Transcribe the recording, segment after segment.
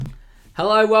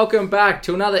Hello, welcome back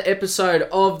to another episode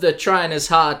of The Trainer's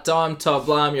Hut. I'm Todd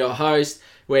Blum, your host.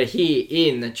 We're here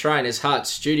in the Trainer's Hut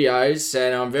studios,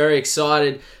 and I'm very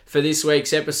excited for this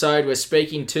week's episode. We're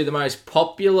speaking to the most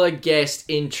popular guest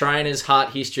in Trainer's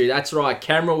Hut history. That's right,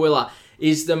 Cameron Willer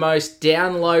is the most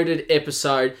downloaded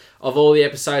episode of all the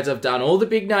episodes I've done. All the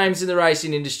big names in the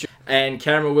racing industry, and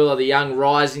Cameron Willer, the young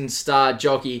rising star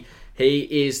jockey, he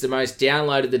is the most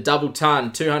downloaded, the double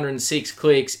ton, 206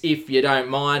 clicks, if you don't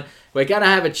mind. We're going to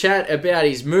have a chat about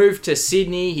his move to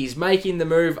Sydney. He's making the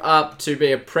move up to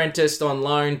be apprenticed on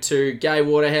loan to Gai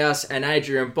Waterhouse and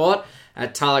Adrian Bott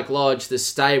at Tulloch Lodge, the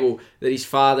stable that his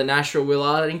father, Nashville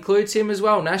Willard, includes him as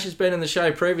well. Nash has been on the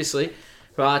show previously,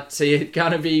 but he's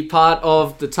going to be part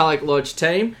of the Tulloch Lodge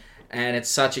team. And it's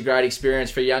such a great experience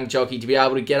for a young jockey to be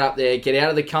able to get up there, get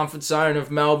out of the comfort zone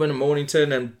of Melbourne and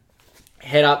Mornington and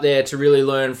head up there to really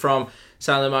learn from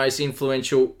some of the most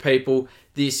influential people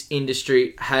this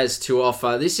industry has to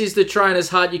offer. This is the Trainer's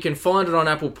Hut. You can find it on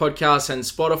Apple Podcasts and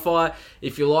Spotify.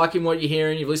 If you're liking what you're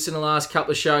hearing, you've listened to the last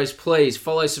couple of shows, please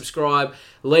follow, subscribe,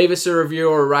 leave us a review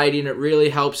or a rating. It really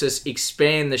helps us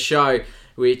expand the show,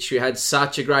 which we had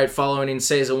such a great following in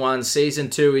Season 1. Season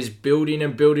 2 is building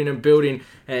and building and building,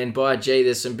 and by gee,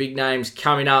 there's some big names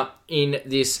coming up in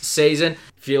this season.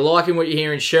 If you're liking what you're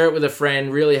hearing, share it with a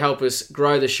friend, really help us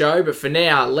grow the show. But for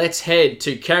now, let's head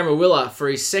to Cameron Willer for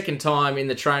his second time in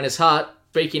the Trainer's Hut,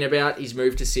 speaking about his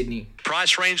move to Sydney.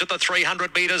 Price range at the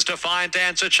 300 metres. Defiant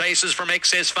Dancer chases from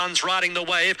Excess Funds, riding the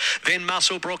wave. Then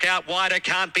Musclebrook out wider.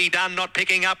 Can't be done. Not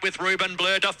picking up with Ruben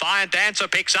Blur. Defiant Dancer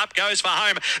picks up, goes for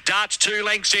home. Darts 2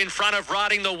 lengths in front of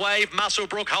Riding the Wave.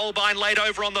 Musclebrook, Holbein laid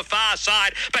over on the far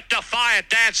side. But Defiant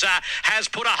Dancer has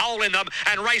put a hole in them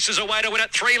and races away to win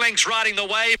it. 3 lengths Riding the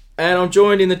Wave. And I'm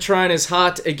joined in the Trainer's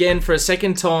Hut again for a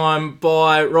second time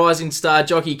by rising star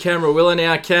jockey Cameron Willer.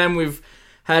 Now, Cam, we've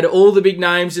had all the big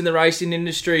names in the racing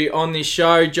industry on this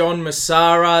show. John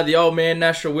Massara, the old man,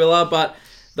 Nashville Willer, but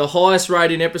the highest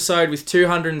rating episode with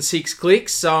 206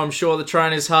 clicks. So I'm sure the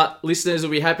Trainer's Hut listeners will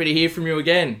be happy to hear from you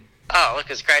again. Oh, look,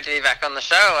 it's great to be back on the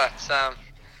show.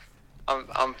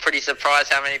 I'm pretty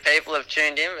surprised how many people have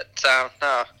tuned in,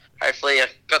 but hopefully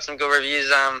I've got some good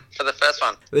reviews for the first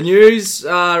one. The news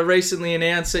recently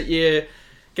announced that you're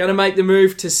going to make the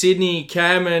move to Sydney,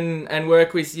 Cam, and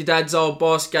work with your dad's old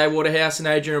boss, Gai Waterhouse and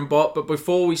Adrian Bott. But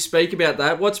before we speak about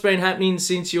that, what's been happening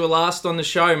since you were last on the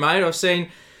show, mate? I've seen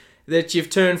that you've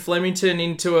turned Flemington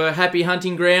into a happy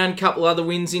hunting ground, couple other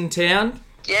wins in town.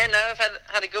 Yeah, no, I've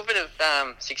had a good bit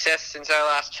of success since our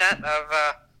last chat.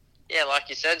 I've, like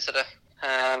you said, sort of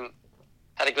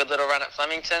had a good little run at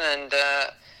Flemington and,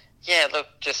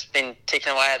 just been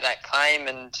ticking away at that claim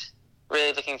and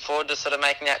really looking forward to sort of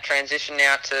making that transition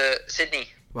now to Sydney.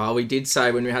 Well, we did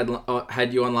say when we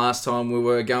had you on last time, we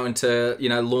were going to,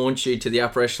 launch you to the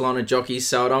upper echelon of jockeys,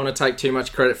 so I don't want to take too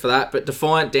much credit for that. But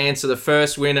Defiant Dancer, the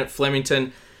first win at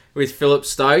Flemington with Philip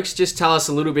Stokes. Just tell us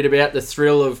a little bit about the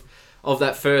thrill of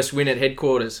that first win at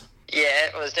headquarters. Yeah,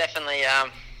 it was definitely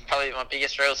probably my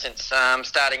biggest thrill since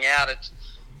starting out. It's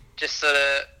just sort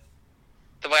of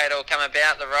the way it all came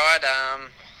about, the ride.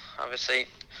 Obviously,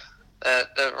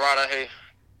 the rider who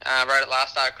rode it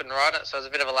last start couldn't ride it, so it was a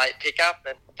bit of a late pickup,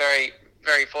 and very,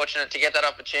 very fortunate to get that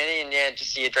opportunity. And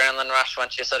just the adrenaline rush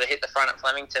once you sort of hit the front at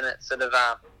Flemington, it sort of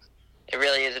it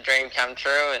really is a dream come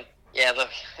true. And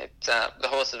the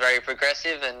horse is very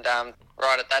progressive, and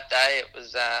right at that day, it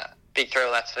was a big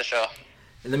thrill, that's for sure.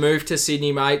 And the move to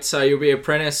Sydney, mate, so you'll be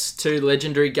apprentice to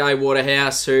legendary Gai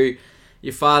Waterhouse, who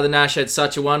your father Nash had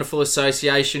such a wonderful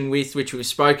association with, which we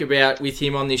spoke about with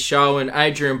him on this show, and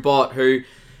Adrian Bott, who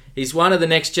is one of the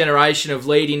next generation of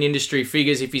leading industry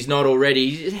figures, if he's not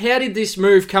already. How did this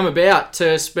move come about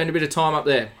to spend a bit of time up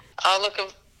there? Oh, look,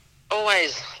 I've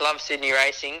always loved Sydney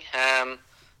racing.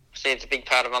 See, it's a big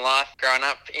part of my life growing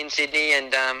up in Sydney,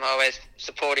 and always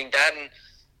supporting Dad. And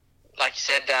like you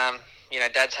said,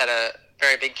 Dad's had a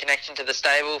very big connection to the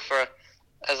stable for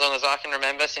as long as I can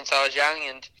remember, since I was young.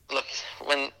 And look,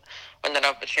 when that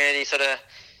opportunity sort of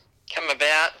came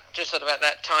about, just sort of at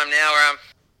that time now where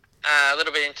I'm a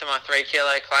little bit into my 3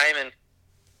 kilo claim,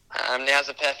 and now's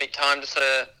the perfect time to sort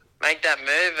of make that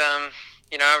move.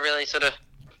 I really sort of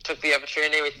took the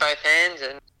opportunity with both hands,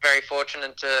 and very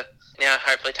fortunate to now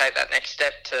hopefully take that next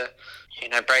step to,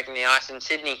 breaking the ice in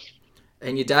Sydney.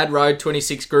 And your dad rode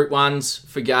 26 Group 1s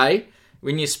for Gai.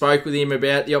 When you spoke with him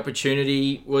about the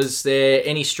opportunity, was there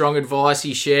any strong advice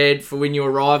he shared for when you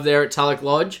arrived there at Tulloch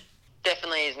Lodge?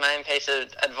 Definitely his main piece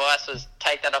of advice was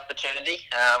take that opportunity,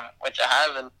 which I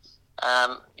have. And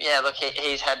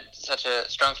he's had such a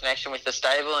strong connection with the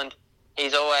stable, and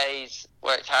he's always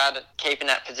worked hard at keeping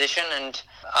that position. And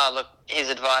his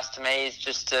advice to me is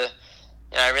just to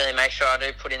really make sure I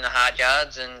do put in the hard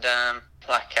yards and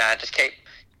just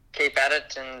keep at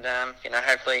it, and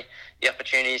hopefully the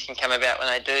opportunities can come about when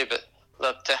they do. But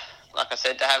look, like I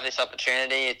said, to have this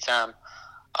opportunity, it's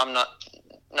I'm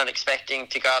not expecting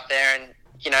to go up there and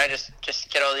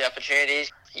just get all the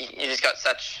opportunities. You just got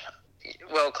such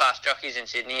world-class jockeys in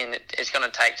Sydney, and it's going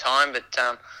to take time,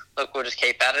 but look, we'll just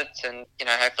keep at it, and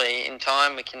hopefully in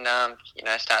time we can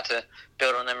start to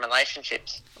build on them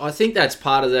relationships. I think that's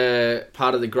part of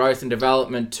the growth and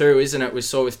development too, isn't it? We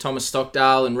saw with Thomas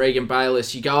Stockdale and Regan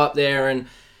Bayliss. You go up there and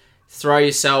throw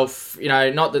yourself,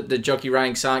 not that the jockey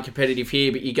ranks aren't competitive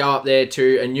here, but you go up there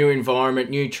to a new environment,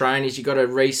 new trainers. You got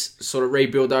to sort of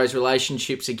rebuild those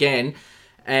relationships again.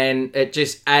 And it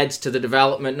just adds to the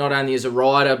development, not only as a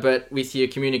rider, but with your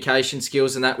communication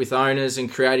skills and that with owners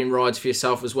and creating rides for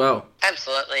yourself as well.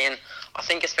 Absolutely, and I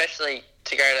think especially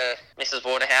to go to Mrs.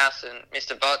 Waterhouse and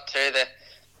Mr. Bott too,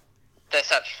 they're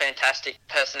such fantastic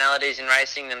personalities in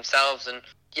racing themselves, and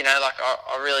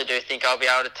I really do think I'll be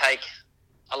able to take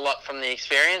a lot from the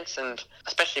experience, and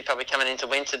especially probably coming into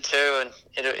winter too, and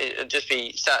it'll just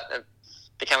be starting to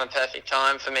become a perfect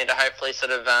time for me to hopefully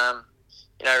sort of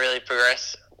really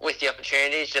progress with the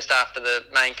opportunities just after the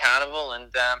main carnival.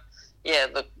 And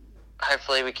look,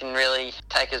 hopefully we can really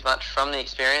take as much from the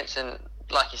experience. And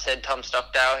like you said, Tom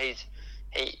Stockdale,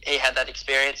 he had that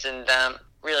experience and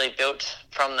really built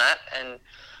from that. And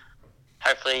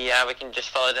hopefully we can just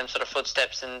follow them sort of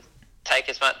footsteps and take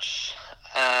as much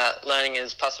learning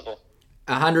as possible.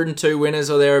 102 winners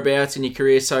or thereabouts in your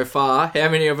career so far. How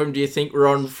many of them do you think were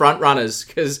on front runners?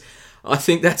 Because I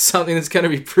think that's something that's going to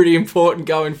be pretty important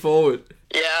going forward.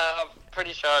 Yeah, I'm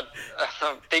pretty sure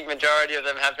a big majority of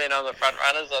them have been on the front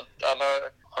runners. I know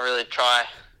I really try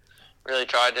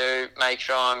to make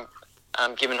sure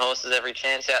I'm giving horses every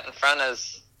chance out in front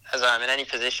as I'm in any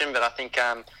position, but I think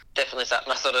definitely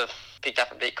something I sort of picked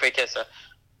up a bit quicker. So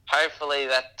hopefully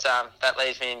that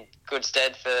leaves me in good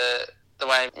stead for the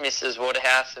way Mrs.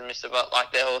 Waterhouse and Mr. Bott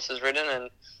like their horses ridden,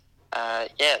 and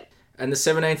And the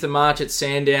 17th of March at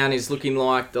Sandown is looking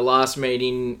like the last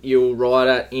meeting you'll ride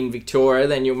at in Victoria.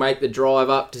 Then you'll make the drive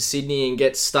up to Sydney and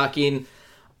get stuck in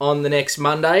on the next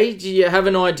Monday. Do you have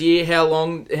an idea how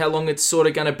long it's sort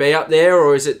of going to be up there,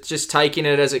 or is it just taking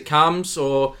it as it comes,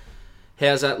 or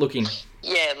how's that looking?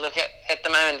 Yeah, look, at the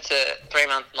moment it's a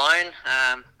 3-month loan.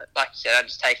 Like you said, I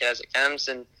just take it as it comes,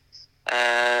 and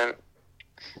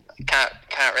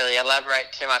can't really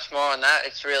elaborate too much more on that.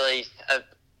 It's really a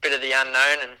bit of the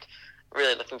unknown, and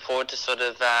really looking forward to sort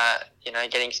of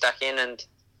getting stuck in and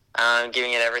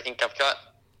giving it everything I've got.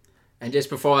 And just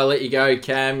before I let you go,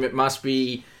 Cam, you must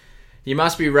be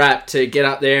rapt to get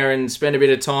up there and spend a bit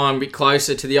of time a bit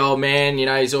closer to the old man.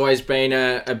 He's always been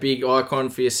a big icon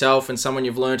for yourself and someone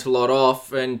you've learnt a lot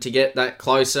off, and to get that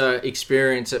closer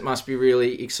experience, it must be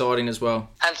really exciting as well.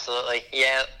 Absolutely,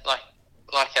 yeah. Like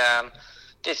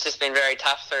it's just been very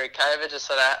tough through COVID to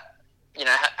sort of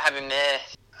have him there.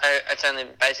 It's only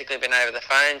basically been over the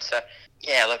phone, so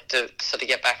yeah, look, to sort of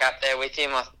get back up there with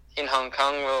him in Hong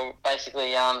Kong, we'll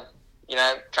basically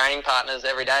training partners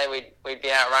every day. We'd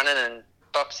be out running and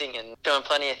boxing and doing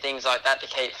plenty of things like that to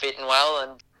keep fit and well.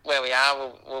 And where we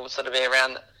are, we'll sort of be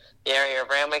around the area of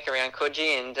Randwick, around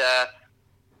Coogee, and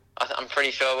I'm pretty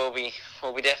sure we'll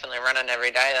be definitely running every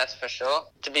day. That's for sure.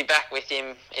 To be back with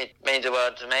him, it means a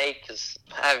world to me, because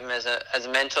I have him as a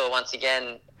mentor once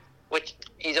again, which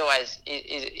he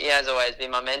has always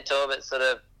been my mentor, but sort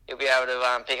of he'll be able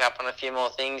to pick up on a few more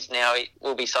things now.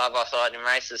 We'll be side by side in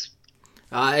races.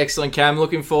 Excellent, Cam.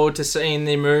 Looking forward to seeing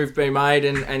the move be made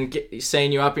and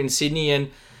seeing you up in Sydney, and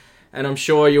I'm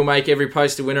sure you'll make every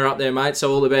poster winner up there, mate.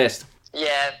 So all the best.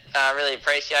 Yeah, I really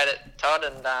appreciate it, Todd,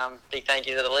 and big thank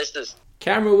you to the listeners.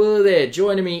 Cameron Wheeler there,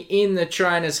 joining me in the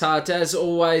Trainer's Hut. As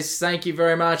always, thank you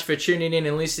very much for tuning in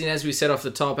and listening. As we said off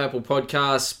the top, Apple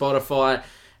Podcasts, Spotify,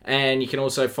 and you can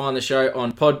also find the show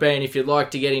on Podbean. If you'd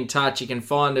like to get in touch, you can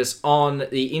find us on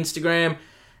the Instagram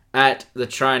at the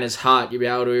Trainer's Hut. You'll be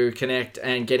able to connect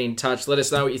and get in touch. Let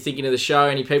us know what you're thinking of the show.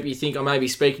 Any people you think I may be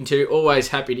speaking to, always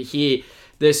happy to hear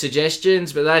the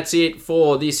suggestions. But that's it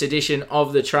for this edition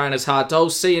of the Trainer's Hut. I'll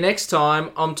see you next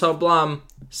time. I'm Todd Blum.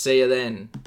 See you then.